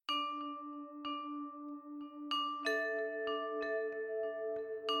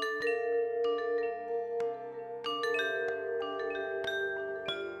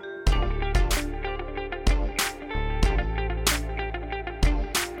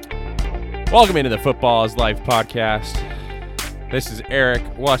Welcome into the Football is Life podcast. This is Eric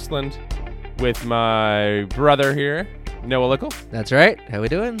Westland with my brother here, Noah Lickle. That's right. How we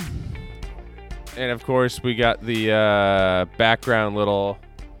doing? And, of course, we got the background little,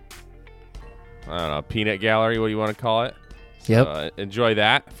 I don't know, peanut gallery, what do you want to call it? Yep. So, enjoy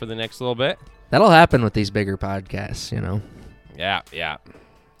that for the next little bit. That'll happen with these bigger podcasts, you know. Yeah.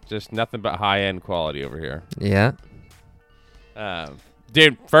 Just nothing but high-end quality over here. Yeah.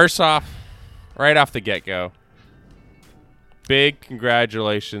 Dude, first off, right off the get-go, big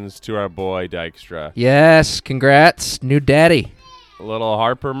congratulations to our boy Dykstra. Yes, congrats. New daddy. Little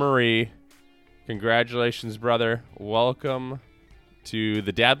Harper Marie. Congratulations, brother. Welcome to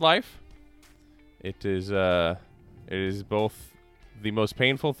the dad life. It is both the most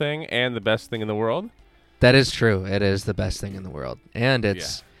painful thing and the best thing in the world. That is true. It is the best thing in the world. And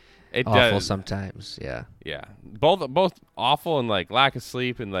it's awful sometimes. Yeah. Yeah. Both awful and like lack of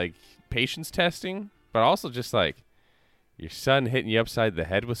sleep and like patience testing, but also just like your son hitting you upside the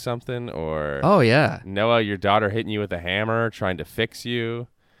head with something, or Noah, your daughter hitting you with a hammer trying to fix you.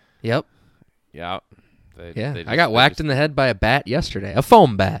 Yep. Yeah. I got whacked in the head by a bat yesterday. A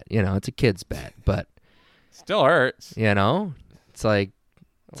foam bat. You know, it's a kid's bat, but still hurts. You know, it's like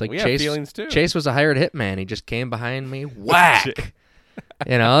we Chase. Have feelings too. Chase was a hired hitman. He just came behind me, whack.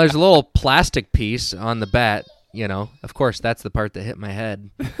 You know, there's a little plastic piece on the bat. You know, of course, that's the part that hit my head.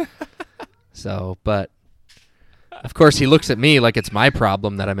 So, but of course, he looks at me like it's my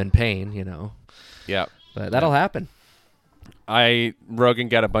problem that I'm in pain. You know. Yeah. But that'll happen. Rogan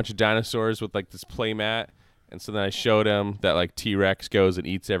got a bunch of dinosaurs with like this play mat, and so then I showed him that like T-Rex goes and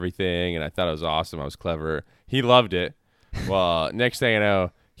eats everything, and I thought it was awesome. I was clever. He loved it. Well, next thing I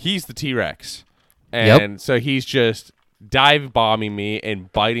know, he's the T-Rex, and so he's just dive bombing me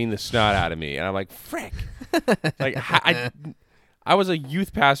and biting the snot out of me, and I'm like, frick! Like I was a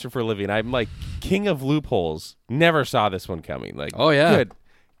youth pastor for a living. I'm like king of loopholes. Never saw this one coming. Like, oh yeah,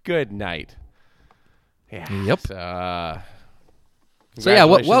 good night. Yeah. Yep. So yeah,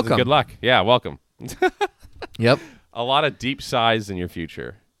 welcome. Good luck. Yeah, welcome. Yep. A lot of deep sighs in your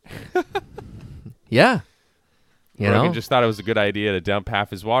future. Yeah. Rogan just thought it was a good idea to dump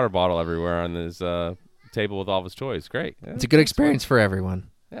half his water bottle everywhere on his table with all of his toys. Great. Yeah, it's a good experience for everyone.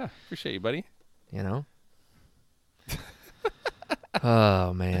 Yeah, appreciate you, buddy. You know?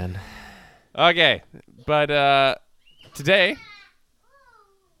 Oh, man. Okay, but today,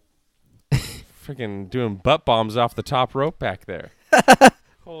 freaking doing butt bombs off the top rope back there.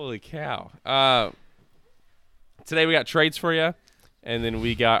 Holy cow. Today we got trades for you, and then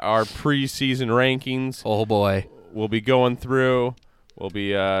we got our preseason rankings. Oh, boy. We'll be going through. We'll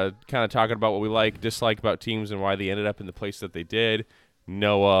be kind of talking about what we like, dislike about teams and why they ended up in the place that they did.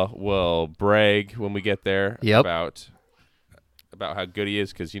 Noah will brag when we get there about how good he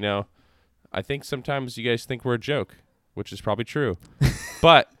is, because, you know, I think sometimes you guys think we're a joke, which is probably true.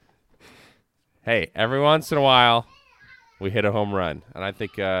 But, hey, every once in a while, we hit a home run, and I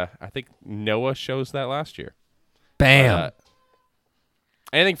think Noah shows that last year. Bam.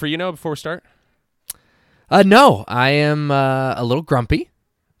 Anything for you, Noah, before we start? No, I am a little grumpy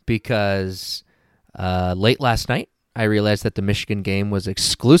because late last night I realized that the Michigan game was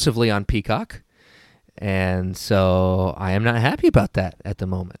exclusively on Peacock, and so I am not happy about that at the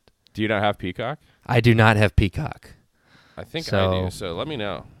moment. Do you not have Peacock? I do not have Peacock. I think I do, so let me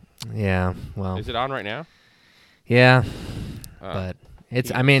know. Yeah, well. Is it on right now? Yeah, but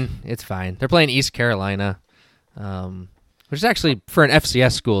it's fine. They're playing East Carolina, which is actually, for an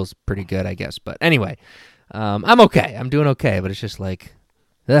FCS school, is pretty good, I guess. But anyway, I'm okay. I'm doing okay, but it's just like,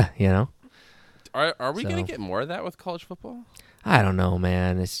 you know. Are we going to get more of that with college football? I don't know,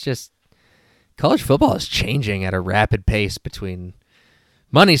 man. It's just college football is changing at a rapid pace between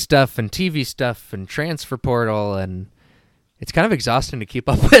money stuff and TV stuff and transfer portal, and it's kind of exhausting to keep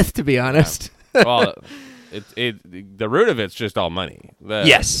up with, to be honest. Yeah. Well, the root of it's just all money.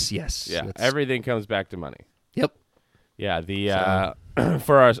 Yes. Yeah, everything comes back to money. Yep. Yeah,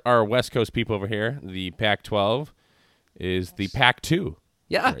 for our West Coast people over here, the Pac-12 is the Pac-2.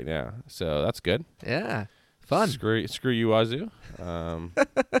 Yeah. Right now, so that's good. Yeah, fun. Screw you, Wazoo.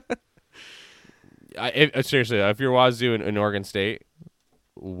 Seriously, if you're Wazoo in Oregon State,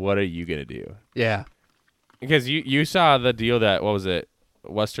 what are you gonna do? Yeah, because you saw the deal that, what was it,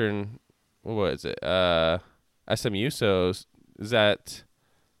 SMU. So is that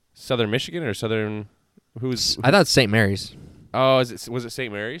Southern Michigan or Southern? I thought St. Mary's. Oh, was it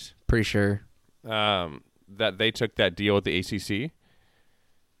St. Mary's? Pretty sure. That they took that deal with the ACC.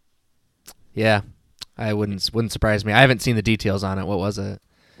 Yeah, I wouldn't surprise me. I haven't seen the details on it. What was it?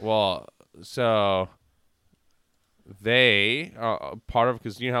 Well, so they part of,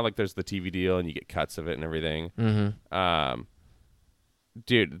 because you know how like there's the TV deal and you get cuts of it and everything. Mm-hmm.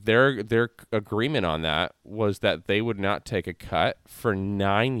 Dude, their agreement on that was that they would not take a cut for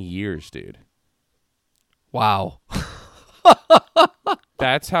 9 years, dude. Wow.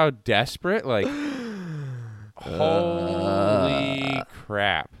 That's how desperate. Like, holy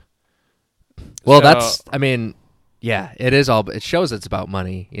crap. Well, So, I mean, yeah, it is all. It shows it's about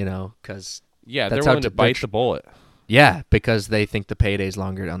money, because yeah, that's they're willing to bite the bullet. yeah, because they think the payday's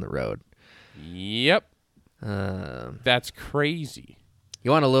longer down the road. Yep. That's crazy.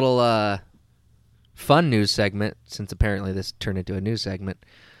 You want a little fun news segment, since apparently this turned into a news segment.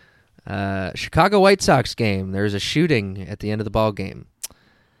 Chicago White Sox game. There's a shooting at the end of the ball game.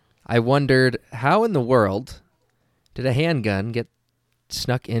 I wondered how in the world did a handgun get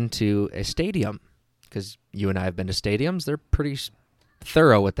snuck into a stadium? Because you and I have been to stadiums. They're pretty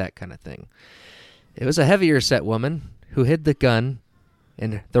thorough with that kind of thing. It was a heavier set woman who hid the gun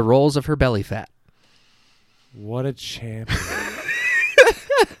in the rolls of her belly fat. What a champion.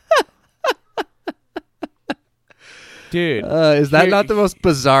 Dude, Is that not the most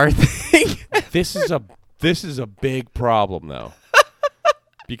bizarre thing? This is a big problem though.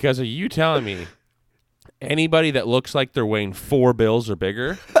 Because of you telling me anybody that looks like they're weighing 4 bills or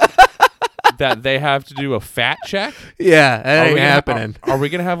bigger that they have to do a fat check? Yeah, that ain't happening. Are we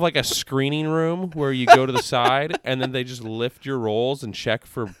going to have like a screening room where you go to the side and then they just lift your rolls and check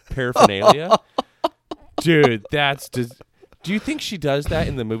for paraphernalia? Dude, do you think she does that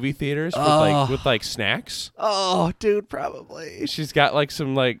in the movie theaters with like snacks? Oh, dude, probably. She's got like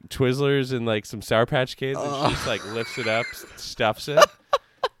some like Twizzlers and like some Sour Patch Kids, and she just like lifts it up, stuffs it.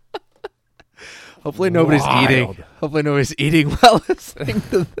 Hopefully nobody's eating. Hopefully nobody's eating while listening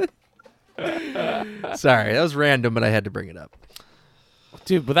to this. Sorry, that was random, but I had to bring it up.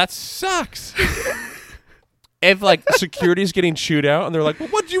 Dude, but that sucks. If like security's getting chewed out and they're like, well,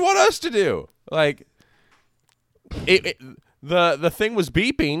 what do you want us to do? Like, the thing was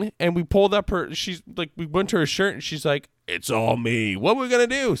beeping and we pulled up her, she's like, we went to her shirt and she's like, it's all me. What are we going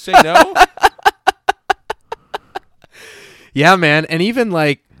to do? Say no? Yeah, man. And even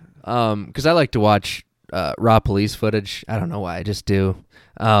like, because I like to watch raw police footage. I don't know why, I just do.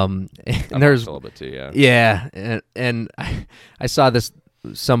 And there's a little bit too, yeah. Yeah, and I saw this.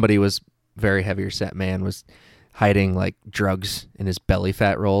 Somebody was very heavier set man was hiding like drugs in his belly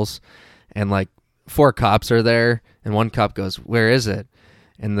fat rolls, and like 4 cops are there, and one cop goes, "Where is it?"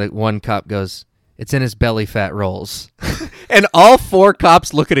 And the one cop goes, "It's in his belly fat rolls." And all 4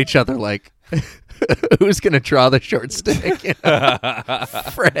 cops look at each other like, who's gonna draw the short stick? You know?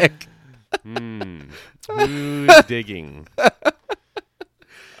 Frick. Who's digging?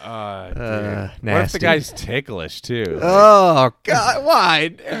 Dude. What if the guy's ticklish too? Like, oh God, why,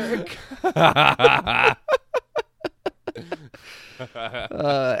 Derek?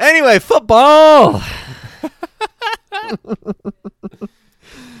 Anyway, football.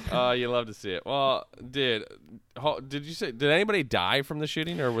 You love to see it. Well, did you say, did anybody die from the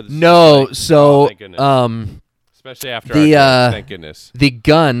shooting, or were the No? like, So, thank goodness. Especially after the our game, thank goodness. The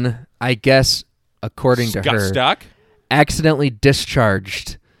gun, I guess, according to Got her, stuck. accidentally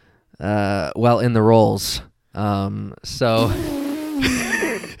discharged while in the rolls. So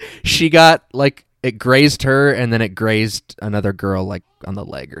she got like, it grazed her, and then it grazed another girl like on the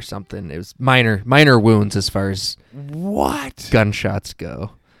leg or something. It was minor wounds as far as what gunshots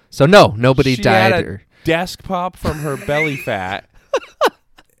go. So no, nobody she died. Had a desk pop from her belly fat.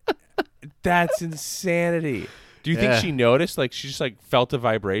 That's insanity. Do you think she noticed? Like, she just like felt a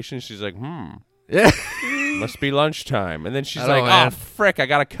vibration. She's like, Yeah. must be lunchtime. And then she's I like, know, man. oh frick, I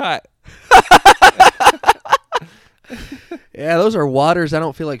got a cut. Yeah, those are waters I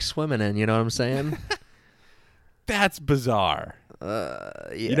don't feel like swimming in. You know what I'm saying? That's bizarre.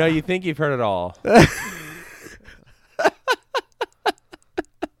 Yeah. You know, you think you've heard it all.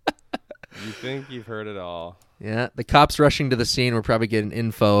 You think you've heard it all. Yeah, the cops rushing to the scene were probably getting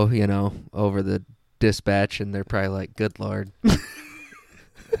info, over the dispatch, and they're probably like, good Lord.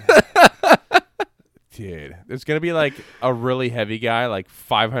 Dude, there's going to be like a really heavy guy, like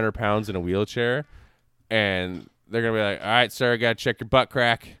 500 pounds in a wheelchair, and they're going to be like, all right, sir, got to check your butt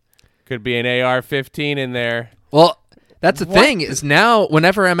crack. Could be an AR-15 in there. Well, that's the thing, is now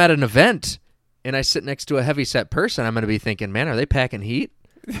whenever I'm at an event and I sit next to a heavy-set person, I'm going to be thinking, man, are they packing heat?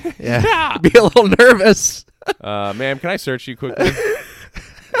 Yeah. Be a little nervous. Ma'am, can I search you quickly?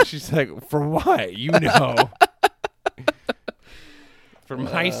 She's like, for what? You know. For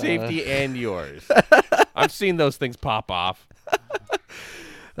my safety and yours. I've seen those things pop off.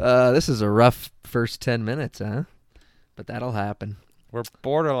 This is a rough first 10 minutes, huh? But that'll happen. We're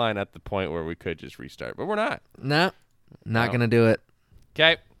borderline at the point where we could just restart, but we're not. No, not going to do it.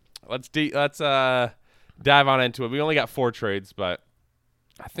 Okay, let's dive on into it. We only got 4 trades, but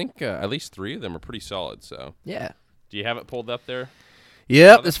I think at least 3 of them are pretty solid. So yeah. Do you have it pulled up there?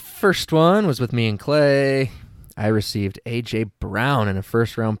 Yep, this first one was with me and Clay. I received A.J. Brown in a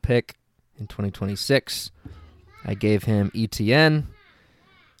first-round pick in 2026. I gave him ETN,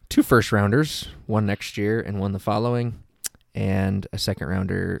 2 first-rounders, one next year and one the following, and a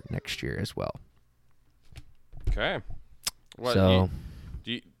second-rounder next year as well. Okay. So,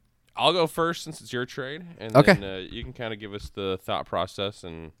 I'll go first since it's your trade, and okay. then you can kind of give us the thought process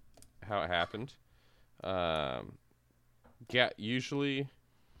and how it happened. Usually,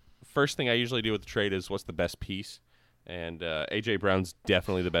 first thing I usually do with the trade is what's the best piece, and A.J. Brown's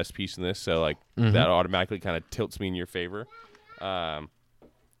definitely the best piece in this, so that automatically kind of tilts me in your favor.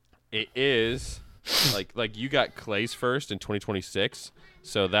 It is like you got Clay's first in 2026,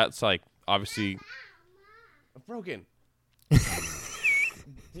 so that's obviously broken.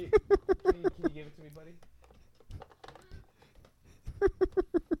 Can you give it to me, buddy?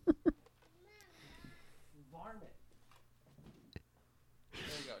 Varmint. There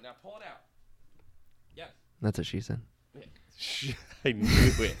you go. Now pull it out. Yes. That's what she said. I knew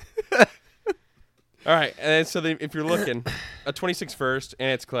it. All right, and so if you're looking, a 26 first,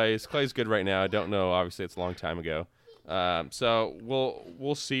 and it's Clay's. Clay's good right now. I don't know. Obviously, it's a long time ago. So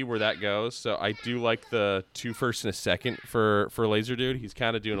we'll see where that goes. So I do like the 2 firsts and a second for Laser Dude. He's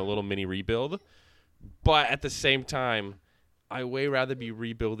kind of doing a little mini rebuild, but at the same time, I way rather be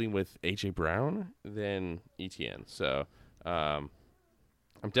rebuilding with AJ Brown than ETN. So I'm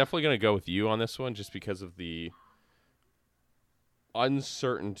definitely gonna go with you on this one, just because of the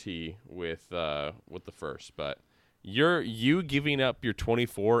uncertainty with the first. But you giving up your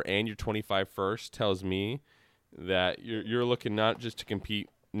 24 and your 25 first tells me that you're looking not just to compete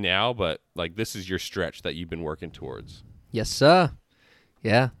now, but this is your stretch that you've been working towards. Yes, sir.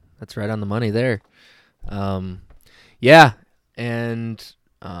 Yeah, that's right on the money there. Yeah, and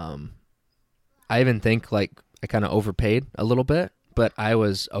I even think I kind of overpaid a little bit, but I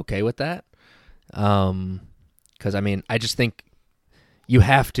was okay with that. Because I just think you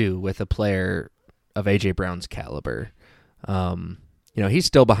have to with a player of A.J. Brown's caliber. He's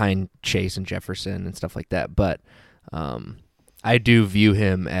still behind Chase and Jefferson and stuff like that, but I do view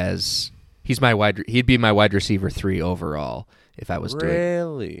him as he'd be my wide receiver 3 overall if I was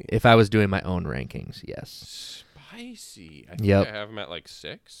doing my own rankings. Yes. Spicy. I think I have him at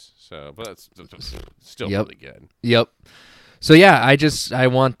 6. So, but that's still really good. Yep. So yeah, I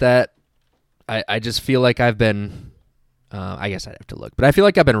want that. I just feel like I've been. I guess I'd have to look, but I feel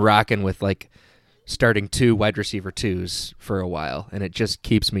like I've been rocking with starting 2 wide receiver 2s for a while, and it just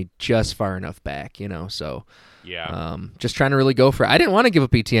keeps me just far enough back, So yeah, just trying to really go for it. I didn't want to give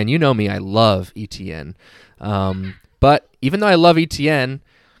up ETN. You know me, I love ETN. But even though I love ETN,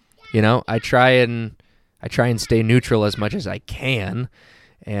 I try and stay neutral as much as I can.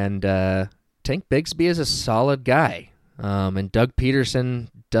 And Tank Bigsby is a solid guy, and Doug Peterson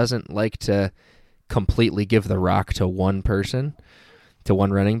doesn't like to completely give the rock to one person, to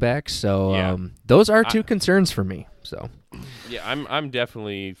one running back. So those are 2 concerns for me. So yeah, I'm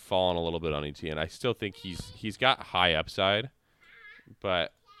definitely falling a little bit on ETN. I still think he's got high upside,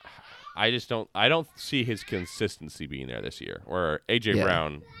 but I don't see his consistency being there this year. Or AJ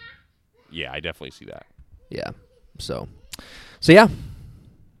Brown, I definitely see that. Yeah. So yeah.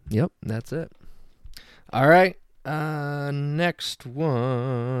 Yep, that's it. All right. Next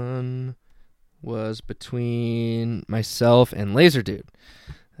one was between myself and Laser Dude.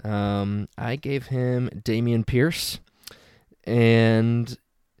 I gave him Dameon Pierce, and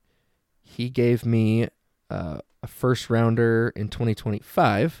he gave me a first-rounder in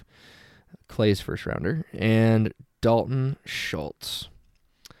 2025, Clay's first-rounder, and Dalton Schultz.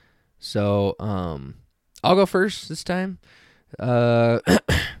 So I'll go first this time.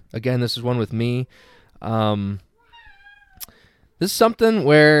 Again, this is one with me. This is something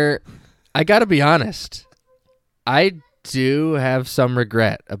where I got to be honest. I do have some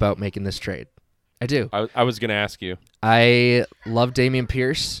regret about making this trade. I do. I was going to ask you. I love Dameon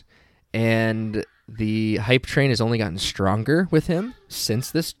Pierce, and the hype train has only gotten stronger with him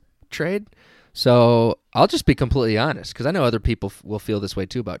since this trade. So I'll just be completely honest, because I know other people will feel this way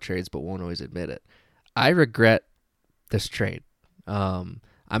too about trades, but won't always admit it. I regret this trade. I'm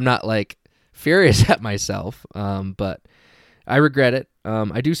not furious at myself, but I regret it.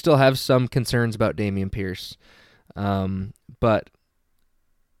 I do still have some concerns about Dameon Pierce, but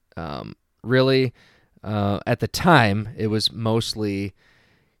really, at the time, it was mostly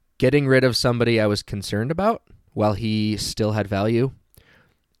getting rid of somebody I was concerned about while he still had value.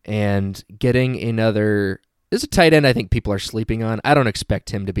 and getting another. This is a tight end I think people are sleeping on. I don't expect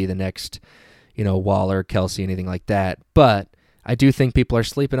him to be the next, Waller, Kelsey, anything like that. But I do think people are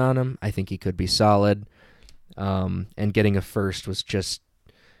sleeping on him. I think he could be solid. And getting a first was just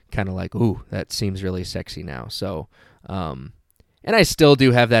kind of like, ooh, that seems really sexy now. So, and I still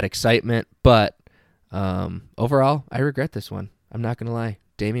do have that excitement, but overall, I regret this one. I'm not going to lie.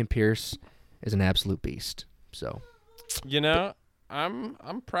 Dameon Pierce is an absolute beast. So,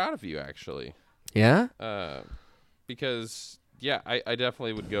 I'm proud of you actually. Yeah? Because I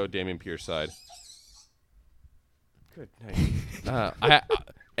definitely would go Dameon Pierce side. Good night.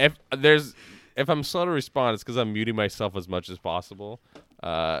 If I'm slow to respond, it's because I'm muting myself as much as possible.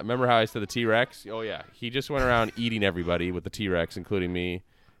 Remember how I said the T-Rex? Oh yeah, he just went around eating everybody with the T-Rex, including me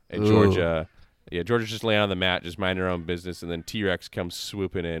and Georgia. Yeah, Georgia's just laying on the mat, just minding her own business, and then T-Rex comes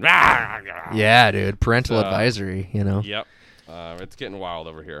swooping in. Yeah, dude. Parental advisory, Yep. It's getting wild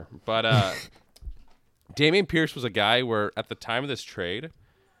over here. But Dameon Pierce was a guy where, at the time of this trade,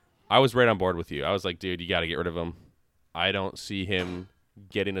 I was right on board with you. I was like, dude, you got to get rid of him. I don't see him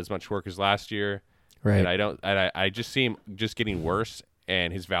getting as much work as last year. Right. And I just see him just getting worse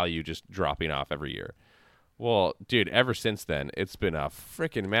and his value just dropping off every year. Well, dude, ever since then, it's been a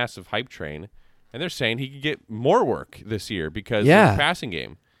freaking massive hype train. And they're saying he could get more work this year because of his passing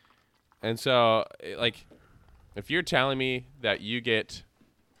game. And so, if you're telling me that you get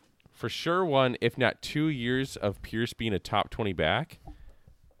for sure 1, if not 2 years of Pierce being a top 20 back,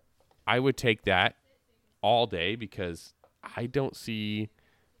 I would take that all day because I don't see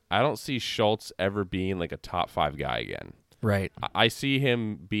Schultz ever being like a top 5 guy again. Right. I see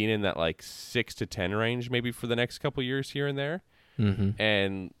him being in that 6 to 10 range maybe for the next couple years here and there. Mm-hmm.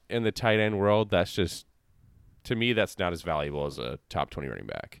 And in the tight end world, that's just, to me, that's not as valuable as a top 20 running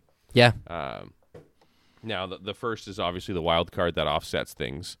back. Yeah. Now, the first is obviously the wild card that offsets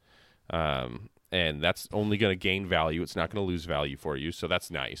things. And that's only going to gain value. It's not going to lose value for you. So that's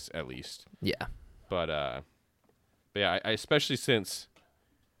nice, at least. Yeah. But yeah, I especially since,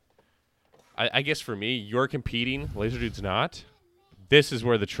 I guess for me, you're competing, Laser Dude's not. This is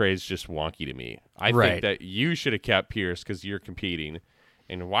where the trade's just wonky to me. I think that you should have kept Pierce because you're competing.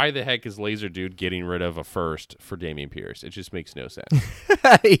 And why the heck is Laser Dude getting rid of a first for Dameon Pierce? It just makes no sense.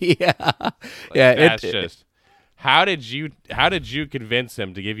 That's just how did you convince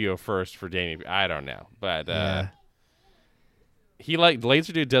him to give you a first for Dameon? I don't know, but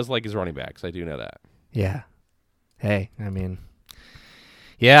Laser Dude does like his running backs. I do know that. Yeah. Hey, I mean,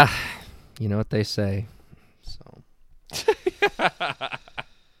 yeah, you know what they say. So.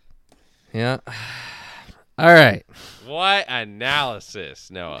 Yeah. All right. What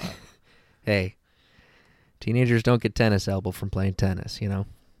analysis, Noah? Hey, teenagers don't get tennis elbow from playing tennis,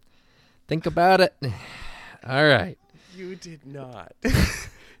 Think about it. All right. You did not.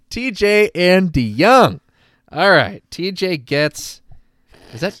 TJ and DeYoung. All right. TJ gets.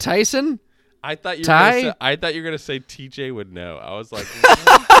 Is that Tyson? I thought you were gonna say TJ would know. I was like,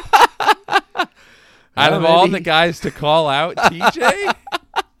 out of all the guys to call out, TJ.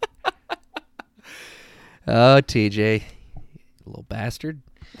 Oh, TJ, little bastard.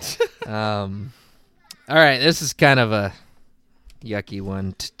 All right, this is kind of a yucky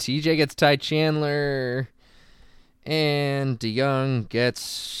one. TJ gets Ty Chandler, and DeYoung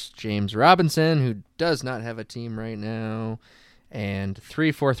gets James Robinson, who does not have a team right now, and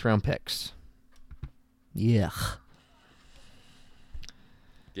 3 fourth-round picks. Yeah.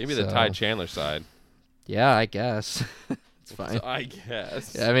 Give me the Ty Chandler side. Yeah, I guess. It's fine. I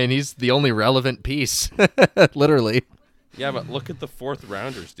guess. I mean, he's the only relevant piece, literally. Yeah, but look at the 4th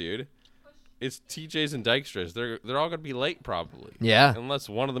rounders, dude. It's TJ's and Dykstra's. They're all going to be late probably. Yeah. Unless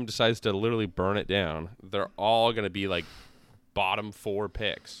one of them decides to literally burn it down. They're all going to be like bottom 4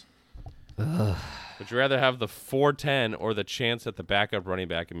 picks. Ugh. Would you rather have the 410 or the chance at the backup running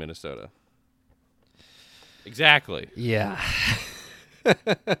back in Minnesota? Exactly. Yeah.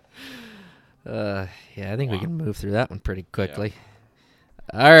 Yeah, I think we can move through that one pretty quickly.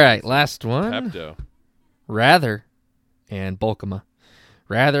 Yeah. All right, last one. Pepto. Rather and Bolkema.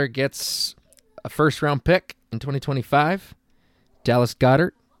 Rather gets a first-round pick in 2025, Dallas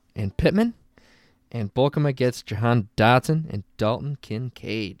Goedert and Pittman, and Bolkema gets Jahan Dotson and Dalton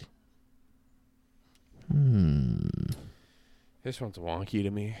Kincaid. This one's wonky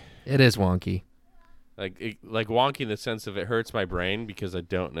to me. It is wonky. Like wonky in the sense of it hurts my brain because I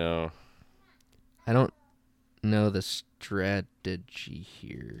don't know. I don't know the strategy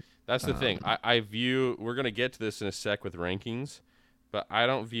here. That's the thing. I view, we're going to get to this in a sec with rankings, but I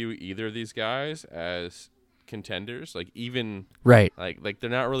don't view either of these guys as contenders. Like even right. Like they're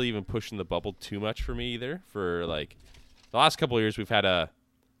not really even pushing the bubble too much for me either. For like the last couple of years, we've had a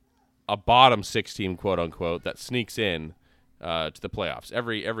a bottom 6 team, quote unquote, that sneaks in to the playoffs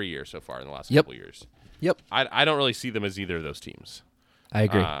every year so far in the last couple years. Yep. I don't really see them as either of those teams. I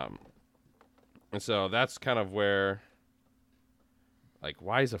agree. And so that's kind of where, like,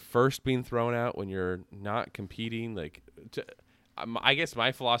 why is a first being thrown out when you're not competing? Like, I guess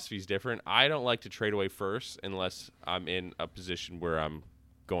my philosophy is different. I don't like to trade away first unless I'm in a position where I'm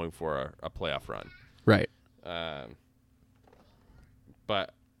going for a playoff run. Right.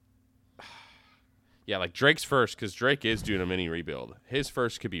 But yeah, like Drake's first, because Drake is doing a mini rebuild. His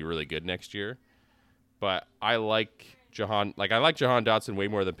first could be really good next year. But I like Jahan Dotson way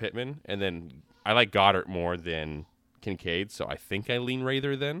more than Pittman, and then I like Goddard more than Kincaid. So I think I lean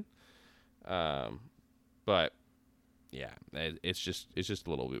Rather then. But yeah, it's just a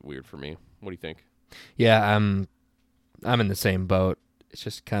little bit weird for me. What do you think? Yeah, I'm in the same boat. It's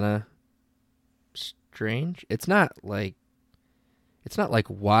just kind of strange. It's not like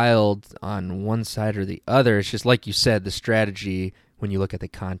wild on one side or the other. It's just like you said, the strategy when you look at the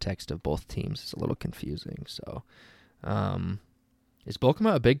context of both teams is a little confusing. So, is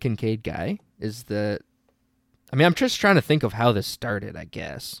Bolkema a big Kincaid guy? I'm just trying to think of how this started, I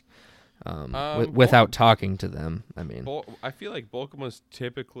guess. Without talking to them, I mean, I feel like Bolkema's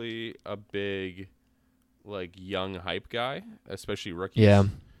typically a big, like, young hype guy, especially rookies. Yeah,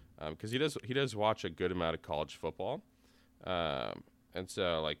 because he does watch a good amount of college football, and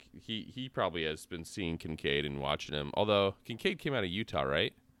so like he probably has been seeing Kincaid and watching him. Although Kincaid came out of Utah,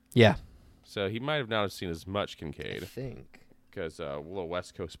 right? Yeah. So he might have not have seen as much Kincaid. I think because a little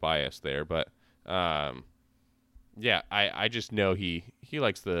West Coast bias there, but. Yeah, I just know he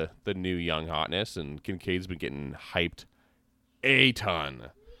likes the new young hotness, and Kincaid's been getting hyped a ton.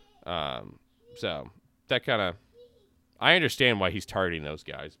 So that kind of, I understand why he's targeting those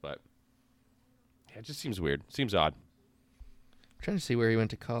guys, but yeah, it just seems weird. Seems odd. I'm trying to see where he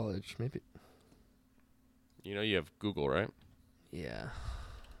went to college. Maybe. You have Google, right? Yeah.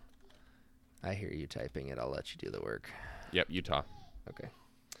 I hear you typing it. I'll let you do the work. Yep, Utah. Okay.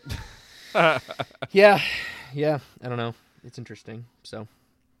 Yeah. I don't know. It's interesting. So,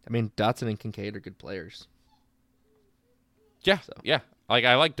 I mean, Dotson and Kincaid are good players. Yeah. So. Yeah. Like,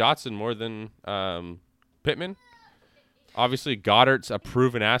 I like Dotson more than Pittman. Obviously, Goddard's a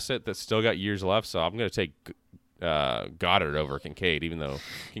proven asset that's still got years left, so I'm going to take Goddard over Kincaid, even though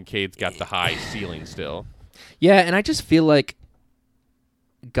Kincaid's got the high ceiling still. Yeah, and I just feel like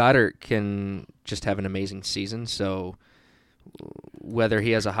Goddard can just have an amazing season, so whether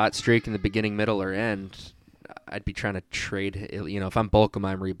he has a hot streak in the beginning, middle, or end, I'd be trying to trade. If I'm Bolkema,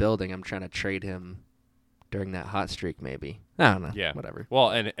 I'm rebuilding. I'm trying to trade him during that hot streak, maybe. I don't know. Yeah, whatever.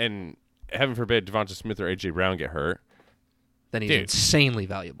 Well, and heaven forbid Devonta Smith or AJ Brown get hurt, then he's insanely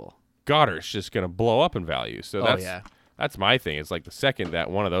valuable. Goddard's just gonna blow up in value. So that's my thing. It's like the second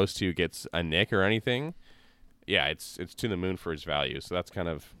that one of those two gets a nick or anything, yeah, it's to the moon for his value. So that's kind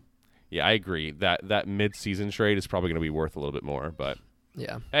of. Yeah, I agree. That mid-season trade is probably going to be worth a little bit more, but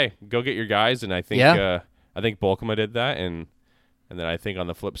yeah. Hey, go get your guys, and I think Bolkema did that, and then I think on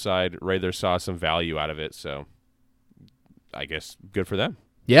the flip side, Rather saw some value out of it. So I guess good for them.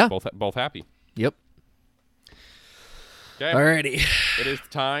 Yeah, both happy. Yep. Okay. Alrighty. It is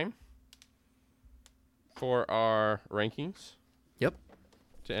time for our rankings. Yep.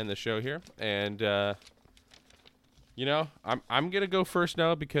 To end the show here, and. I'm going to go first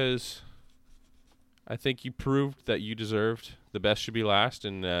now because I think you proved that you deserved the best should be last,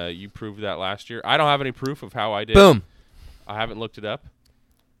 and you proved that last year. I don't have any proof of how I did. Boom. I haven't looked it up,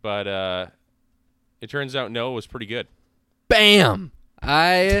 but it turns out Noah was pretty good. Bam!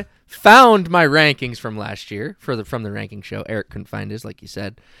 I found my rankings from last year from the ranking show. Eric couldn't find his, like you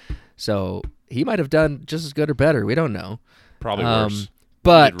said. So he might have done just as good or better. We don't know. Probably worse.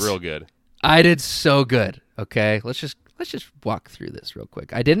 But you did real good. I did so good. Okay, let's just walk through this real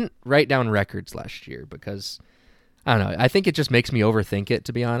quick. I didn't write down records last year because I don't know. I think it just makes me overthink it,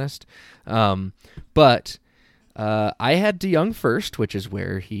 to be honest. But I had DeYoung first, which is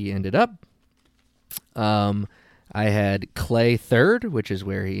where he ended up. I had Clay third, which is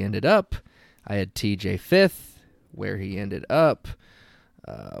where he ended up. I had TJ fifth, where he ended up.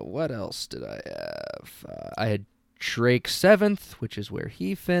 What else did I have? I had Drake seventh, which is where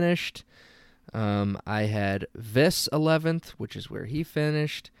he finished. I had Viss 11th, which is where he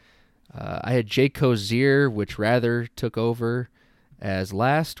finished. I had Jay Cozier, which rather took over as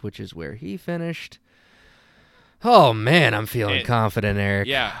last, which is where he finished. Oh, man, I'm feeling confident, Eric.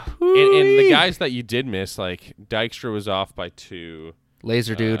 Yeah. And the guys that you did miss, like Dykstra was off by 2.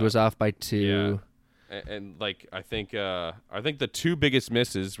 Laser Dude was off by 2. Yeah. And like I think the two biggest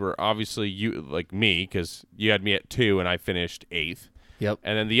misses were obviously you, like me, because you had me at 2 and I finished 8th. Yep.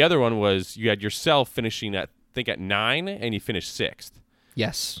 And then the other one was you had yourself finishing at, I think, at 9, and you finished 6th.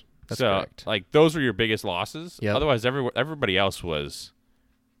 Yes. That's so, correct. like, those were your biggest losses. Yep. Otherwise, everybody else was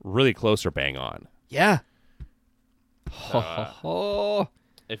really close or bang on. Yeah.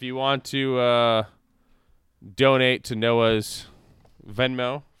 If you want to donate to Noah's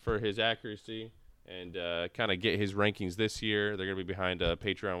Venmo for his accuracy and kind of get his rankings this year, they're going to be behind a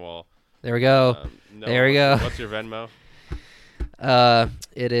Patreon wall. There we go. Noah, there we go. What's your Venmo?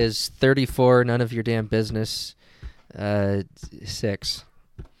 It is 34. None of your damn business. 6.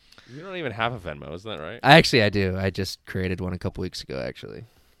 You don't even have a Venmo, isn't that right? I do. I just created one a couple weeks ago, actually.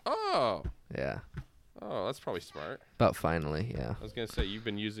 Oh. Yeah. Oh, that's probably smart. About finally, yeah. I was going to say, you've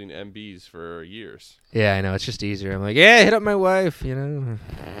been using MBs for years. Yeah, I know. It's just easier. I'm like, yeah, hit up my wife, you know.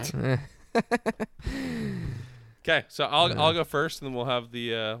 Okay, so I'll go first, and then we'll have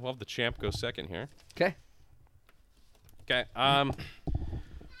the champ go second here. Okay. Okay. I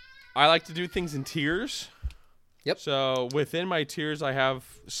like to do things in tiers. Yep. So within my tiers, I have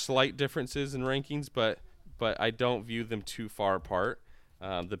slight differences in rankings, but I don't view them too far apart.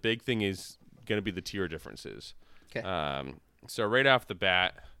 The big thing is going to be the tier differences. Okay. So right off the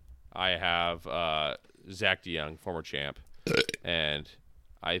bat, I have Zach DeYoung, former champ, and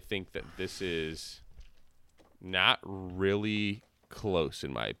I think that this is not really close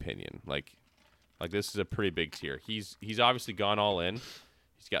in my opinion. Like this is a pretty big tier. He's obviously gone all in.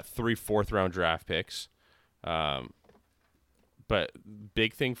 He's got 3 4th-round draft picks. But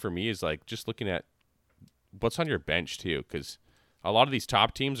big thing for me is like just looking at what's on your bench too, because a lot of these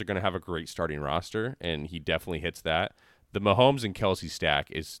top teams are going to have a great starting roster, and he definitely hits that. The Mahomes and Kelsey stack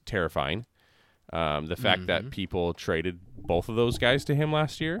is terrifying. The fact that people traded both of those guys to him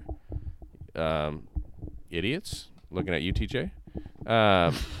last year, idiots. Looking at you, TJ.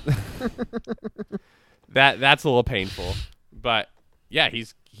 That's a little painful, but yeah,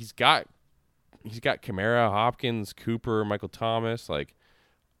 he's got Kamara, Hopkins, Cooper, Michael Thomas, like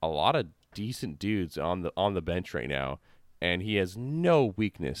a lot of decent dudes on the bench right now, and he has no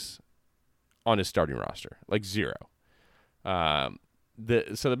weakness on his starting roster, like 0. So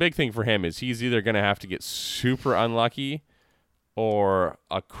the big thing for him is he's either going to have to get super unlucky, or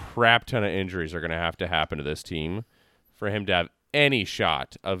a crap ton of injuries are going to have to happen to this team for him to have any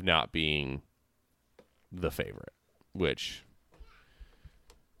shot of not being the favorite, which,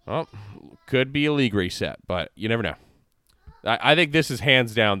 well, could be a league reset, but you never know. I think this is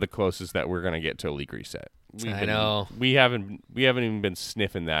hands down the closest that we're going to get to a league reset. I know. We haven't even been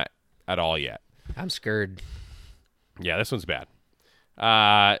sniffing that at all yet. I'm scared. Yeah, this one's bad.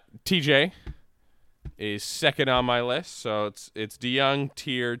 TJ is second on my list, so it's DeYoung,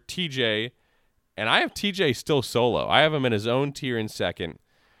 tier, TJ, and I have TJ still solo. I have him in his own tier in second.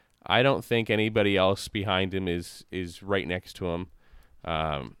 I don't think anybody else behind him is right next to him.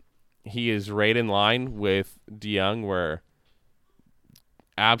 He is right in line with DeYoung, where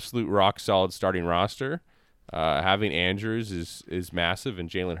absolute rock solid starting roster. Having Andrews is massive, and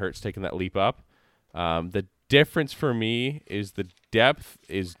Jalen Hurts taking that leap up. The difference for me is the depth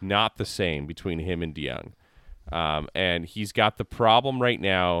is not the same between him and DeYoung. And he's got the problem right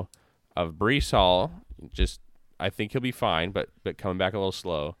now of Breece Hall. I think he'll be fine, but coming back a little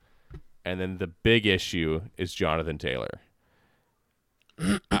slow. And then the big issue is Jonathan Taylor.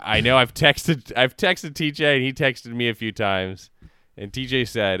 I know I've texted TJ, and he texted me a few times. And TJ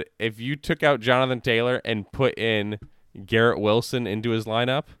said, if you took out Jonathan Taylor and put in Garrett Wilson into his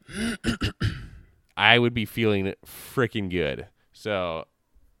lineup, I would be feeling freaking good. So,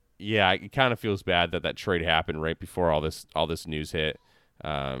 yeah, it kind of feels bad that trade happened right before all this news hit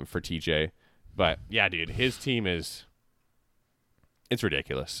for TJ. But, yeah, dude, his team it's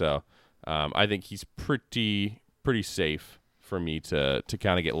ridiculous. So, I think he's pretty safe for me to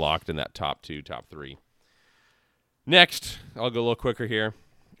kind of get locked in that top 2, top 3. Next, I'll go a little quicker here.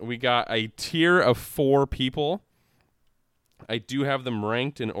 We got a tier of 4 people. I do have them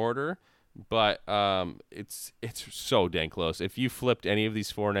ranked in order, but it's so dang close. If you flipped any of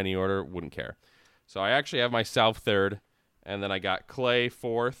these 4 in any order, wouldn't care. So I actually have myself 3rd, and then I got Clay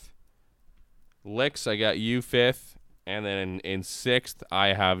 4th. Licks, I got you 5th, and then in 6th,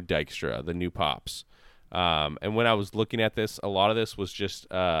 I have Dykstra, the new Pops. And when I was looking at this, a lot of this was just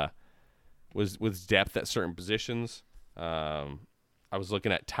was depth at certain positions. I was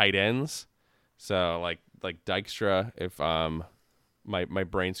looking at tight ends, so like Dykstra, if my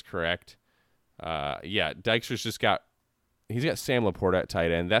brain's correct. Yeah, Dykstra's he's got Sam Laporta at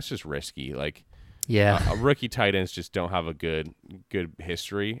tight end. That's just risky. Like, yeah, a rookie tight ends just don't have a good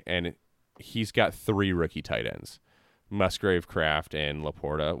history, and he's got 3 rookie tight ends, Musgrave, Kraft, and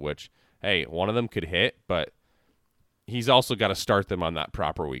Laporta. Which, hey, one of them could hit, but he's also got to start them on that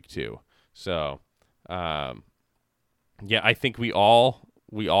proper week too. So, yeah, I think we all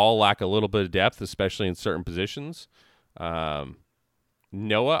lack a little bit of depth, especially in certain positions.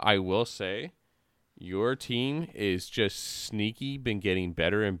 Noah, I will say, your team is just sneaky, been getting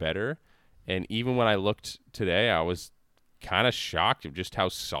better and better. And even when I looked today, I was kind of shocked of just how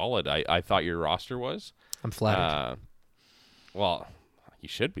solid I thought your roster was. I'm flattered. Well, you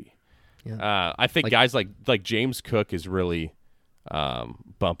should be. Yeah. I think guys like James Cook is really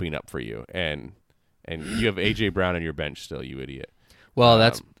bumping up for you, and you have AJ Brown on your bench still, you idiot. Well,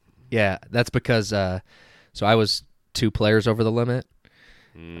 that's because so I was 2 players over the limit,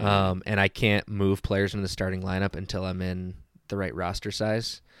 and I can't move players in the starting lineup until I'm in the right roster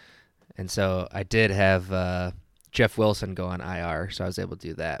size, and so I did have Jeff Wilson go on IR, so I was able to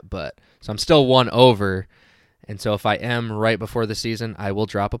do that. But so I'm still 1 over, and so if I am right before the season, I will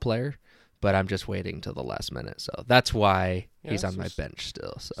drop a player. But I'm just waiting till the last minute, so that's why he's on my bench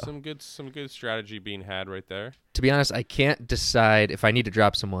still. So some good strategy being had right there. To be honest, I can't decide if I need to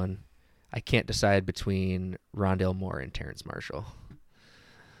drop someone. I can't decide between Rondale Moore and Terrence Marshall.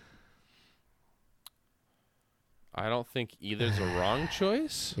 I don't think either's a wrong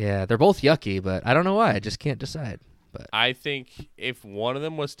choice. Yeah, they're both yucky, but I don't know why. I just can't decide. But I think if one of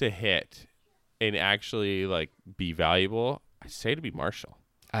them was to hit and actually like be valuable, I say to be Marshall.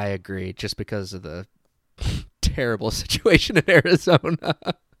 I agree, just because of the terrible situation in Arizona.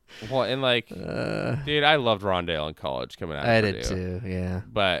 Well, and dude, I loved Rondale in college coming out of I Purdue. did too, yeah.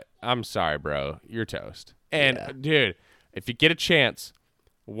 But I'm sorry, bro. You're toast. And, dude, if you get a chance,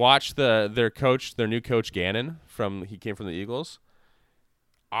 watch their new coach, Gannon, he came from the Eagles.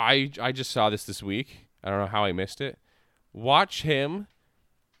 I just saw this week. I don't know how I missed it. Watch him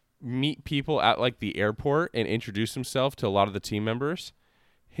meet people at, the airport and introduce himself to a lot of the team members.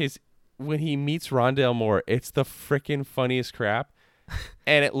 When he meets Rondale Moore, it's the freaking funniest crap,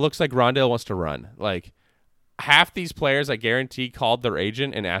 and it looks like Rondale wants to run. Like, half these players, I guarantee, called their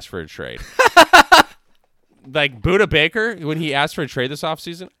agent and asked for a trade. Like Budda Baker, when he asked for a trade this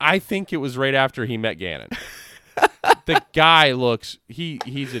offseason, I think it was right after he met Gannon. The guy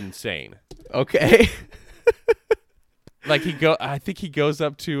he's insane. Okay. I think he goes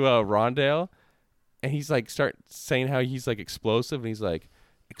up to Rondale, and he's start saying how he's explosive, and he's like,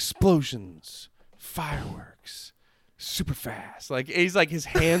 explosions, fireworks, super fast. His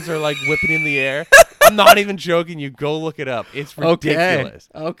hands are whipping in the air. I'm not even joking. You go look it up. It's ridiculous.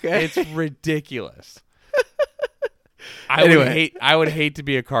 Okay. It's ridiculous. I would hate to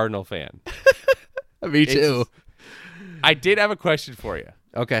be a Cardinal fan. Me too. I did have a question for you.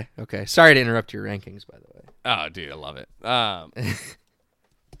 Okay. Sorry to interrupt your rankings, by the way. Oh, dude, I love it.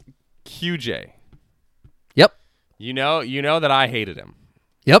 QJ. Yep. You know that I hated him.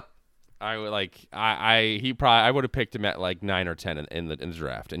 Yep. I would I would have picked him at 9 or 10 in the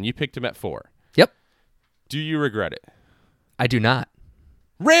draft, and you picked him at 4. Yep. Do you regret it? I do not.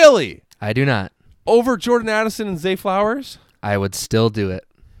 Really? I do not. Over Jordan Addison and Zay Flowers? I would still do it.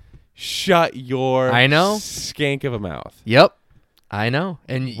 Shut your I know skank of a mouth. Yep. I know.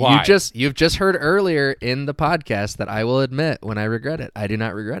 And why? you've just heard earlier in the podcast that I will admit when I regret it. I do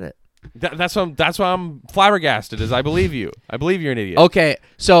not regret it. That's why I'm flabbergasted. Is I believe you. I believe you're an idiot. Okay,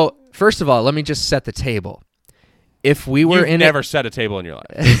 so first of all, let me just set the table. If we were You've never set a table in your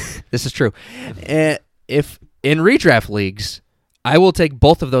life. This is true. If in redraft leagues, I will take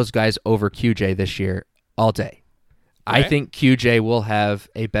both of those guys over QJ this year all day. Okay. I think QJ will have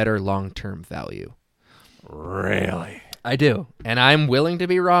a better long-term value. Really? I do, and I'm willing to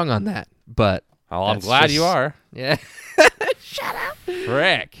be wrong on that. But I'm glad you are. Yeah. Shut up.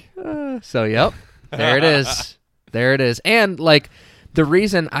 Frick. So, yep. There it is. There it is. And, the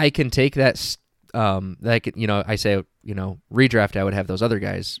reason I can take that, I say, redraft, I would have those other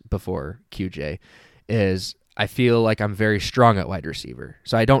guys before QJ, is I feel like I'm very strong at wide receiver.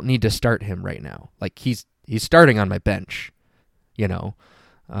 So I don't need to start him right now. He's starting on my bench,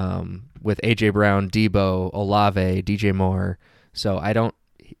 with A.J. Brown, Debo, Olave, DJ Moore. So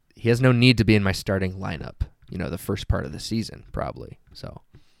he has no need to be in my starting lineup, the first part of the season, probably. So,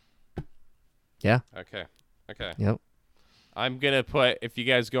 yeah. Okay. Yep. I'm going to put, if you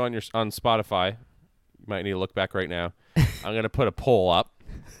guys go on Spotify, you might need to look back right now. I'm going to put a poll up,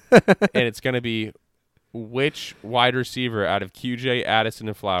 and it's going to be which wide receiver out of QJ, Addison,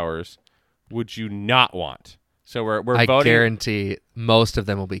 and Flowers would you not want? So we're voting. I guarantee most of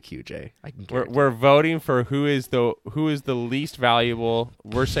them will be QJ. I can guarantee. We're voting for who is the least valuable.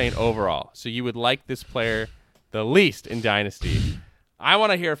 We're saying overall. So you would like this player the least in Dynasty. I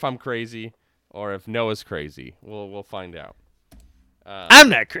want to hear if I'm crazy or if Noah's crazy. We'll find out. I'm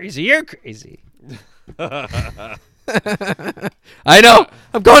not crazy. You're crazy. I know.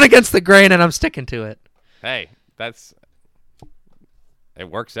 I'm going against the grain, and I'm sticking to it. Hey, it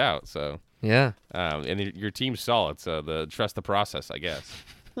works out. So Yeah. and your team's solid, so trust the process, I guess.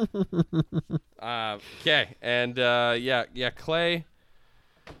 Okay, and Clay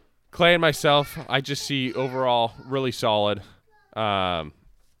and myself, I just see overall really solid. Not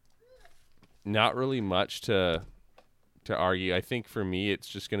really much to argue. I think for me, it's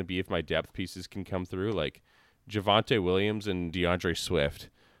just going to be if my depth pieces can come through, like Javonte Williams and DeAndre Swift.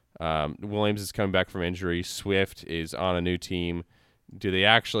 Williams is coming back from injury. Swift is on a new team. Do they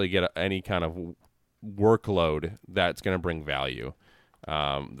actually get any kind of workload that's going to bring value?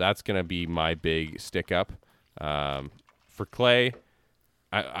 That's going to be my big stick up. For Clay,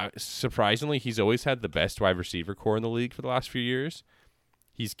 I surprisingly, he's always had the best wide receiver core in the league for the last few years.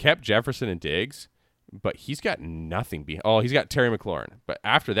 He's kept Jefferson and Diggs, but he's got nothing. He's got Terry McLaurin. But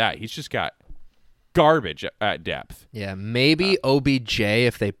after that, he's just got garbage at depth. Yeah, maybe OBJ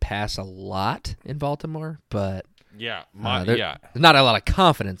if they pass a lot in Baltimore, but there's not a lot of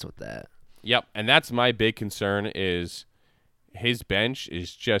confidence with that. Yep, and that's my big concern is his bench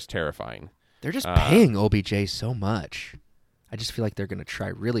is just terrifying. They're just paying OBJ so much. I just feel like they're going to try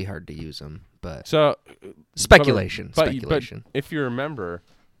really hard to use him, but speculation. But if you remember,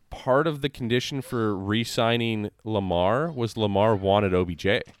 part of the condition for re-signing Lamar was Lamar wanted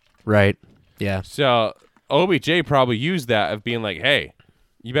OBJ. Right. Yeah. So OBJ probably used that of being like, "Hey,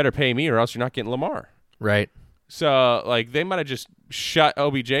 you better pay me or else you're not getting Lamar." Right. So like they might have just shut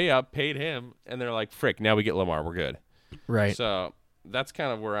OBJ up, paid him, and they're like, "Frick, now we get Lamar, we're good." Right. So that's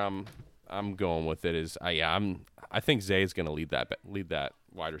kind of where I'm going with it. I think Zay is going to lead that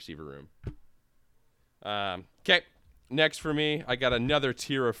wide receiver room. Okay, next for me, I got another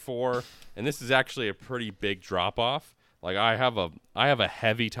tier of 4, and this is actually a pretty big drop off. Like I have a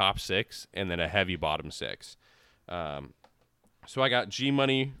heavy top 6 and then a heavy bottom 6. So I got G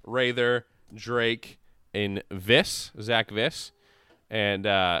Money, Rather, Drake, and Zach Viss, and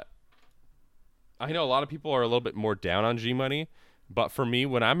I know a lot of people are a little bit more down on G Money, but for me,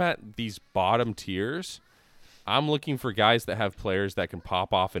 when I'm at these bottom tiers, I'm looking for guys that have players that can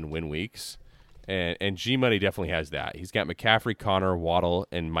pop off and win weeks, and G Money definitely has that. He's got McCaffrey, Connor, Waddle,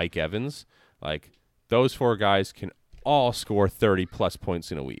 and Mike Evans. Like those 4 guys can all score 30+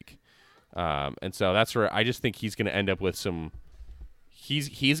 points in a week, and so that's where I just think he's going to end up with some.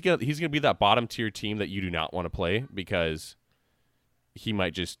 He's gonna be that bottom tier team that you do not want to play because he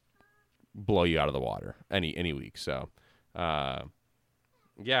might just blow you out of the water any week. So,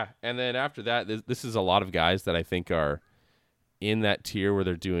 yeah. And then after that, this is a lot of guys that I think are in that tier where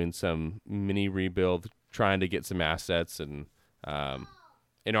they're doing some mini rebuild, trying to get some assets. And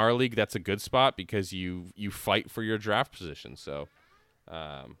in our league, that's a good spot because you fight for your draft position. So,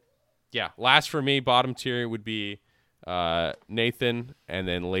 yeah. Last for me, bottom tier would be Nathan and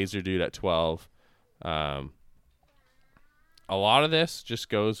then Laser Dude at 12. A lot of this just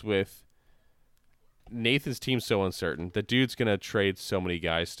goes with Nathan's team's so uncertain. The dude's going to trade so many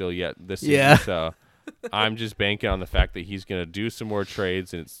guys still yet this season. So I'm just banking on the fact that he's going to do some more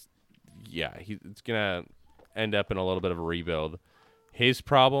trades, and it's going to end up in a little bit of a rebuild. His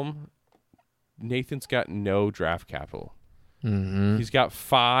problem, Nathan's got no draft capital. Mm-hmm. He's got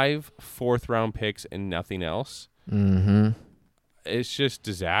 5 4th-round picks and nothing else. Mm-hmm. It's just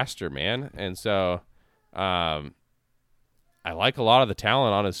disaster, man. And so I like a lot of the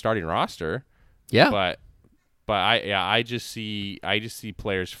talent on his starting roster. Yeah. But I just see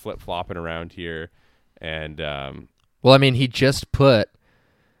players flip-flopping around here, and well, I mean, he just put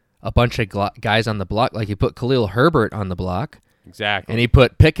a bunch of guys on the block. Like he put Khalil Herbert on the block. Exactly. And he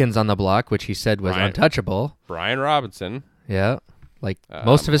put Pickens on the block, which he said was untouchable. Brian Robinson. Yeah. Like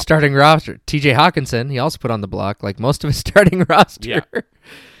most of his starting roster. TJ Hawkinson, he also put on the block, like most of his starting roster. Yeah.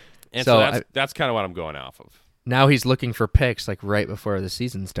 And so that's kind of what I'm going off of. Now he's looking for picks like right before the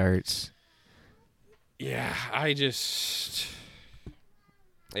season starts. Yeah,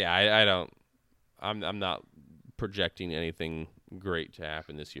 I'm not projecting anything great to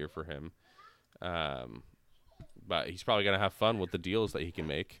happen this year for him. But he's probably going to have fun with the deals that he can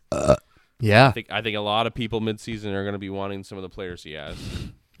make. Yeah. I think a lot of people midseason are going to be wanting some of the players he has.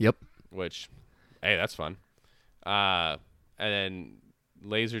 Yep. Which, hey, that's fun. And then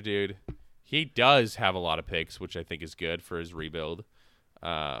Laser Dude, he does have a lot of picks, which I think is good for his rebuild.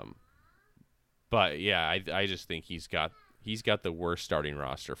 But yeah, I just think he's got the worst starting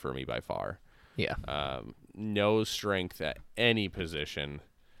roster for me by far. Yeah. No strength at any position.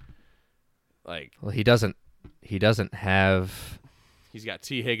 Like, well, he doesn't have. He's got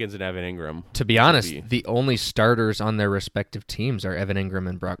T. Higgins and Evan Ingram. To be honest, the only starters on their respective teams are Evan Ingram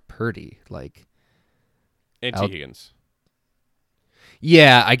and Brock Purdy. Like, And T. Higgins.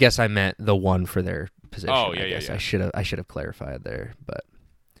 Yeah, I guess I meant the one for their position. Oh, I guess. yeah. I should have clarified there, but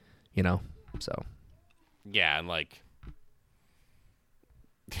so. Yeah, and like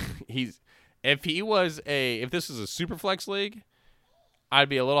if this is a super flex league, I'd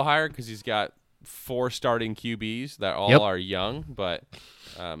be a little higher because he's got 4 starting QBs that all are young, but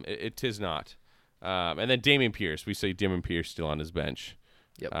it is not. And then Dameon Pierce, we say Dameon Pierce still on his bench.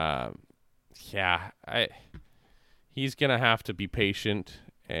 Yep. He's gonna have to be patient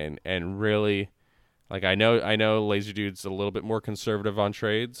and really, like I know Laser Dude's a little bit more conservative on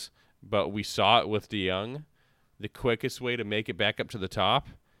trades, but we saw it with DeYoung. The quickest way to make it back up to the top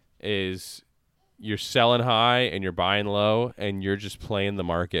is you're selling high and you're buying low, and you're just playing the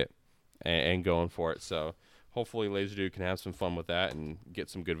market and going for it. So hopefully Laser Dude can have some fun with that and get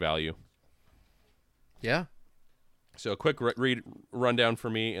some good value. Yeah. So a quick rundown for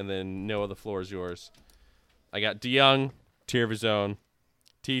me, and then Noah, the floor is yours. I got DeYoung, tier of his own.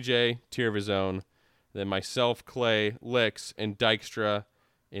 TJ, tier of his own. Then myself, Clay, Licks, and Dykstra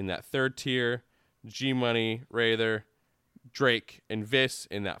in that 3rd tier. G-Money, Rather, Drake, and Viss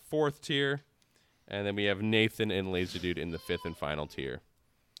in that 4th tier. And then we have Nathan and Laser Dude in the 5th and final tier.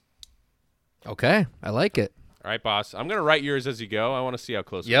 Okay, I like it. All right, boss. I'm going to write yours as you go. I want to see how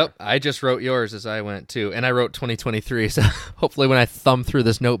close we Yep, are. I just wrote yours as I went, too. And I wrote 2023, so hopefully when I thumb through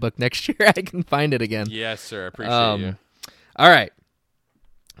this notebook next year, I can find it again. Yes, sir. I appreciate you. All right.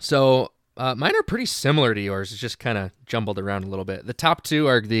 So mine are pretty similar to yours. It's just kind of jumbled around a little bit. The top 2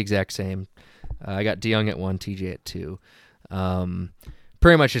 are the exact same. I got DeYoung at 1, TJ at 2.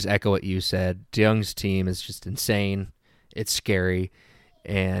 Pretty much just echo what you said. DeYoung's team is just insane. It's scary.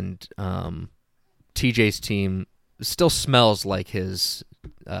 And TJ's team still smells like his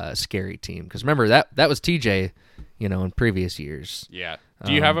scary team. Because remember, that was TJ, in previous years. Yeah.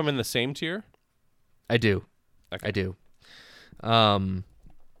 Do you have them in the same tier? I do. Okay. I do.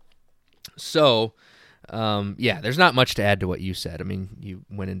 There's not much to add to what you said. I mean, you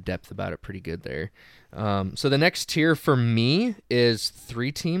went in depth about it pretty good there. So the next tier for me is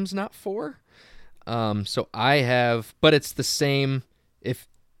 3 teams, not 4. So I have, but it's the same. If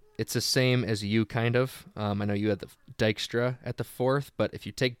it's the same as you, kind of. I know you had the Dykstra at the 4th, but if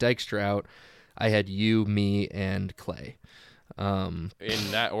you take Dykstra out, I had you, me, and Clay. In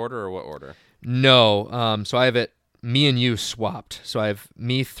that order or what order? No. So I have it. Me and you swapped. So I have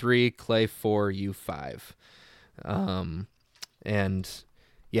me 3, Clay 4, you 5. And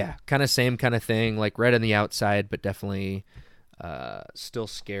yeah, kind of same kind of thing, like right on the outside, but definitely still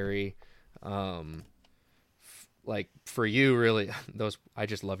scary. Like for you, really, I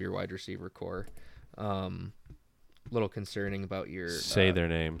just love your wide receiver core. Little concerning about your say their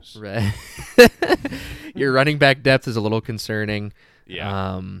names. Your running back depth is a little concerning.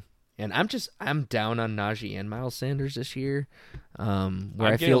 Yeah. And I'm down on Najee and Miles Sanders this year. I'm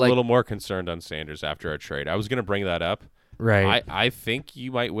getting a little more concerned on Sanders after our trade. I was going to bring that up. Right. I think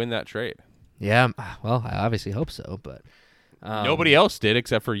you might win that trade. Yeah. Well, I obviously hope so, but nobody else did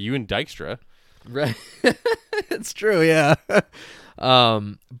except for you and Dykstra. Right. It's true. Yeah.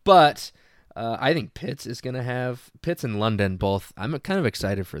 But I think Pitts is going to have Pitts and London both. I'm kind of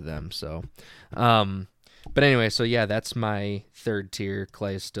excited for them. So, but anyway, so yeah, that's my 3rd tier.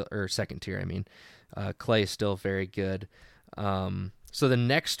 Clay is still, or 2nd tier, I mean. Clay is still very good. So the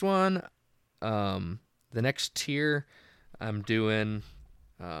next one, the next tier, I'm doing,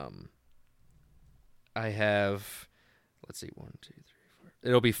 I have, let's see, 1, 2, 3, 4.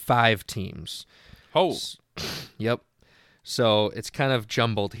 It'll be 5 teams. Oh. Yep. So it's kind of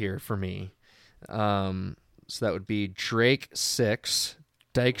jumbled here for me. So that would be Drake 6,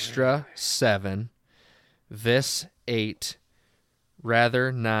 Dykstra 7, Viss 8,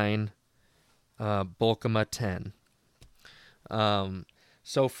 Rather 9, Bulkama 10.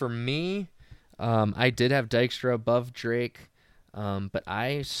 So for me, I did have Dykstra above Drake, but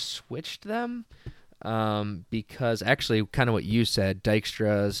I switched them because actually kind of what you said,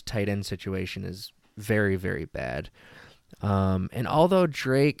 Dykstra's tight end situation is very, very bad. And although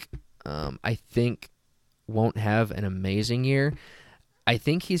Drake, I think, won't have an amazing year, I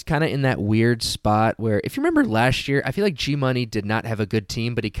think he's kind of in that weird spot where, if you remember last year, I feel like G-Money did not have a good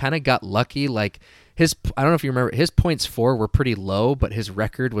team, but he kind of got lucky. Like I don't know if you remember, his points for were pretty low, but his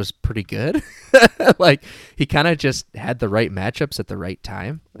record was pretty good. Like he kind of just had the right matchups at the right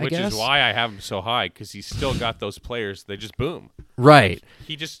time, I guess. Which is why I have him so high, because he's still got those players. They just boom. Right.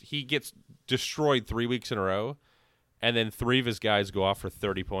 Like, he gets destroyed 3 weeks in a row, and then 3 of his guys go off for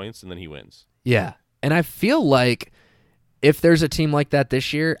 30 points, and then he wins. Yeah. And I feel like if there's a team like that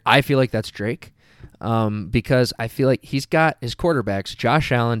this year, I feel like that's Drake, because I feel like he's got his quarterbacks,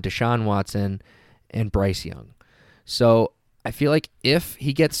 Josh Allen, Deshaun Watson, and Bryce Young. So I feel like if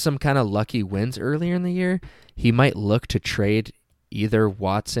he gets some kind of lucky wins earlier in the year, he might look to trade either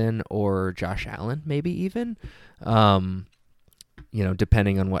Watson or Josh Allen, maybe even,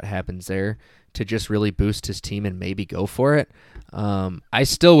 depending on what happens there, to just really boost his team and maybe go for it. I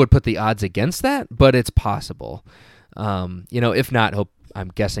still would put the odds against that, but it's possible. If not, I'm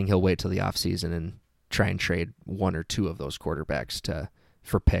guessing he'll wait till the offseason and try and trade one or two of those quarterbacks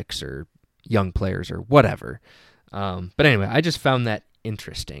for picks or young players or whatever. But anyway, I just found that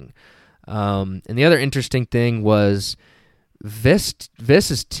interesting. And the other interesting thing was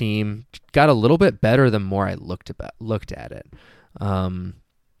Vis's team got a little bit better the more I looked at it.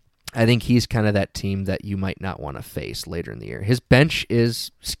 I think he's kind of that team that you might not want to face later in the year. His bench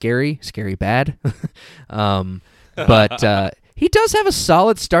is scary bad. But he does have a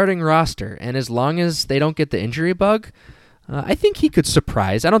solid starting roster, and as long as they don't get the injury bug, I think he could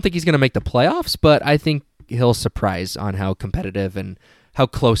surprise. I don't think he's going to make the playoffs, but I think he'll surprise on how competitive and how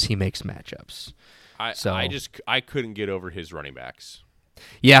close he makes matchups. I couldn't get over his running backs.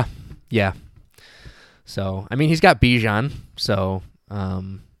 Yeah. So, I mean, he's got Bijan, so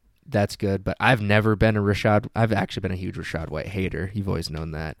that's good. But I've never been I've actually been a huge Rachaad White hater. You've always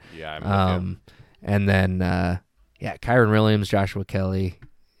known that. Yeah, I'm and then, Kyron Williams, Joshua Kelly.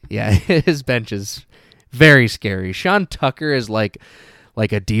 Yeah, his bench is very scary. Sean Tucker is like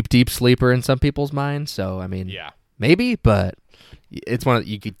a deep sleeper in some people's minds. So, I mean, maybe, but it's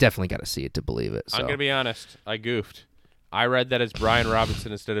you definitely got to see it to believe it. So. I'm going to be honest. I goofed. I read that as Brian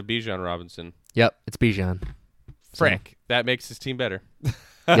Robinson instead of Bijan Robinson. Yep, it's Bijan. Frick, that makes his team better.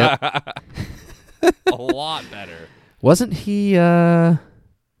 Yep. A lot better. Wasn't he,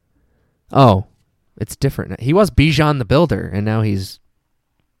 it's different. He was Bijan the Builder, and now he's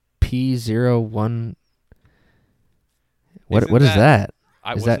P01. What is that?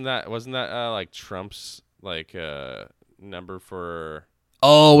 Wasn't that like Trump's number for?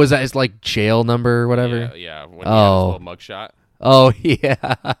 Oh, was that his like jail number or whatever? Yeah. When he had his little mugshot. Oh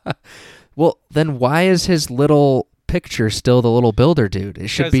yeah. Well, then why is his little picture still the little builder dude? It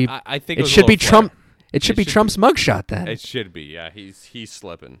should be. I think it should be Trump. It should be Trump's mugshot then. It should be. Yeah, he's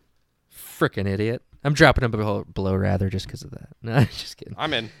slipping. Frickin' idiot. I'm dropping him below rather just because of that. No, just kidding.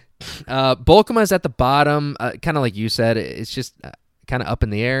 I'm in. Bolkema's at the bottom, kind of like you said. It's just kind of up in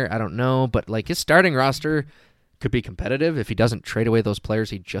the air. I don't know, but like his starting roster could be competitive if he doesn't trade away those players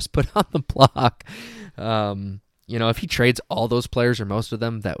he just put on the block. If he trades all those players or most of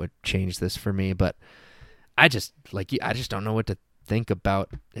them, that would change this for me. But I just don't know what to think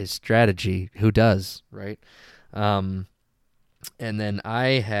about his strategy. Who does, right? And then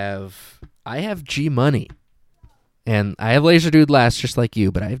I have G Money. And I have Laser Dude last, just like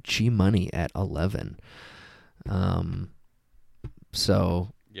you, but I have G Money at 11. So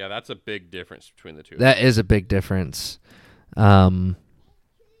yeah, that's a big difference between the two. That is a big difference. Yeah,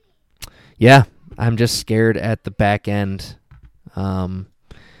 I'm just scared at the back end,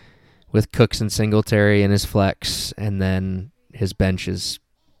 with Cooks and Singletary and his flex, and then his bench is.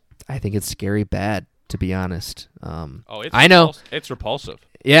 I think it's scary bad, to be honest. I know it's repulsive.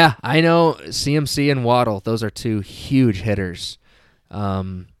 Yeah, I know CMC and Waddle, those are two huge hitters.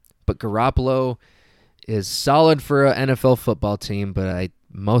 But Garoppolo is solid for an NFL football team, but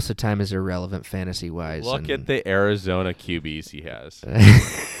most of the time is irrelevant fantasy-wise. Look at the Arizona QBs he has.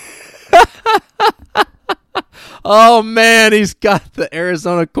 Oh, man, he's got the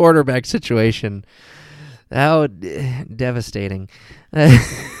Arizona quarterback situation. How devastating.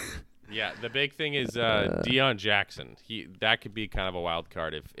 Yeah, the big thing is Deion Jackson. That could be kind of a wild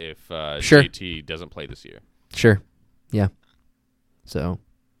card if Sure. JT doesn't play this year. Sure, yeah. So,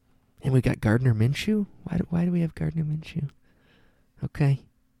 and we got Gardner Minshew. Why do we have Gardner Minshew? Okay.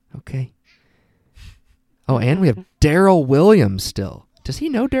 Oh, and we have Darrell Williams still. Does he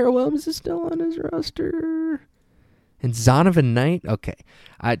know Darrell Williams is still on his roster? And Zonovan Knight. Okay,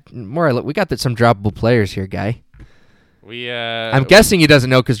 we got some droppable players here, guy. I'm guessing he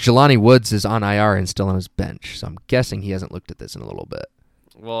doesn't know because Jelani Woods is on IR and still on his bench, so I'm guessing he hasn't looked at this in a little bit.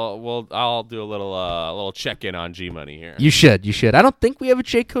 Well, I'll do a little check-in on G Money here. You should. I don't think we have a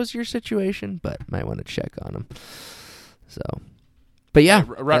Jay Cozier situation, but might want to check on him. So, but yeah,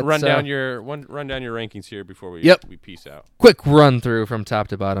 run down your rankings here before we peace out. Quick run through from top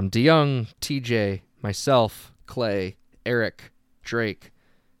to bottom: DeYoung, TJ, myself, Clay, Eric, Drake,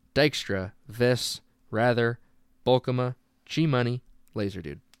 Dykstra, Vis, Rather, Bolkema, G Money, Laser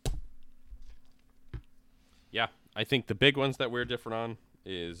Dude. Yeah, I think the big ones that we're different on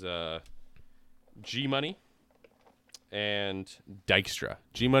is G Money and Dykstra.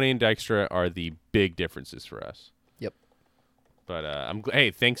 G Money and Dykstra are the big differences for us. Yep. But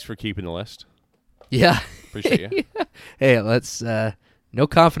hey, thanks for keeping the list. Yeah. Appreciate you. Hey, let's. No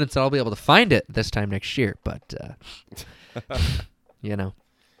confidence that I'll be able to find it this time next year, but you know.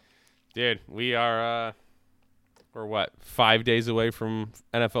 Dude, we are. We're what, 5 days away from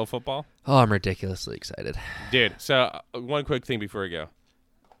NFL football? Oh, I'm ridiculously excited. Dude, so one quick thing before we go.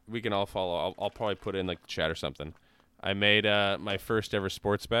 We can all follow. I'll probably put in like the chat or something. I made my first ever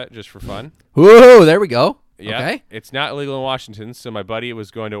sports bet just for fun. Whoa, there we go. Yeah, Okay. It's not illegal in Washington, so my buddy was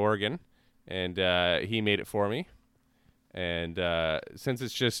going to Oregon, and he made it for me. And since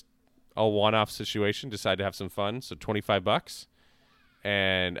it's just a one-off situation, decided to have some fun, so $25.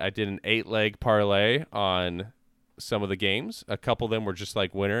 And I did an 8-leg parlay on some of the games. A couple of them were just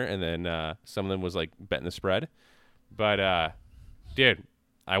like winner, and then some of them was like betting the spread. But dude,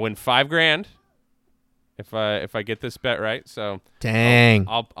 I win $5,000 if I get this bet right. So dang,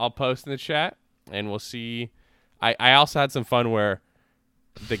 I'll post in the chat, and we'll see. I also had some fun where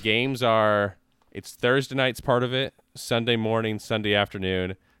the games are. It's Thursday night's part of it, Sunday morning, Sunday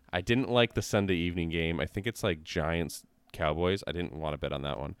afternoon. I didn't like the Sunday evening game. I think it's like Giants Cowboys. I didn't want to bet on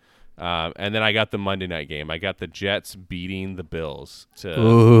that one. And then I got the Monday night game. I got the Jets beating the Bills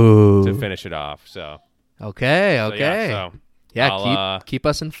to finish it off. So okay. Keep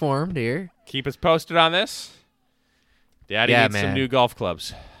us informed here. Keep us posted on this. Daddy needs some new golf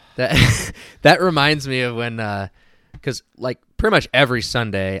clubs. That reminds me of when, because like pretty much every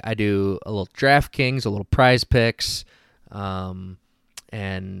Sunday I do a little DraftKings, a little Prize Picks, and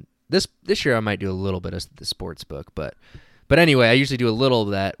this year I might do a little bit of the sports book, but anyway, I usually do a little of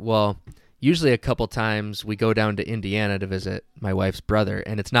that. Well, usually a couple times we go down to Indiana to visit my wife's brother,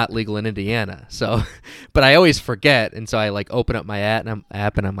 and it's not legal in Indiana. So, but I always forget, and so I like open up my app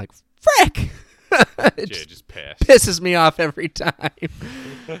and I'm like, frick! It just pisses me off every time.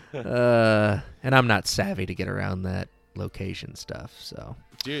 And I'm not savvy to get around that location stuff. So,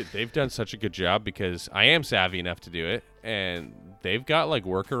 dude, they've done such a good job because I am savvy enough to do it, and they've got like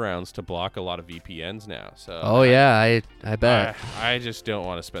workarounds to block a lot of VPNs now. So, I bet. I just don't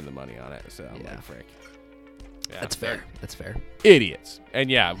want to spend the money on it. So, I'm yeah, like, frick. Yeah, that's fair. That's fair. Idiots. And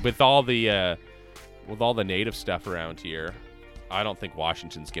yeah, with all the native stuff around here, I don't think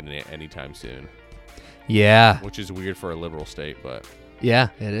Washington's getting it anytime soon. Yeah. Which is weird for a liberal state, but yeah,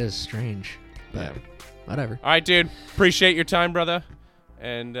 it is strange. But yeah. Whatever. All right, dude. Appreciate your time, brother.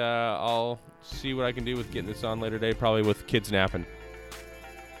 And I'll see what I can do with getting this on later today, probably with kids napping.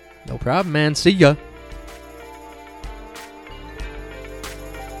 No problem, man. See ya.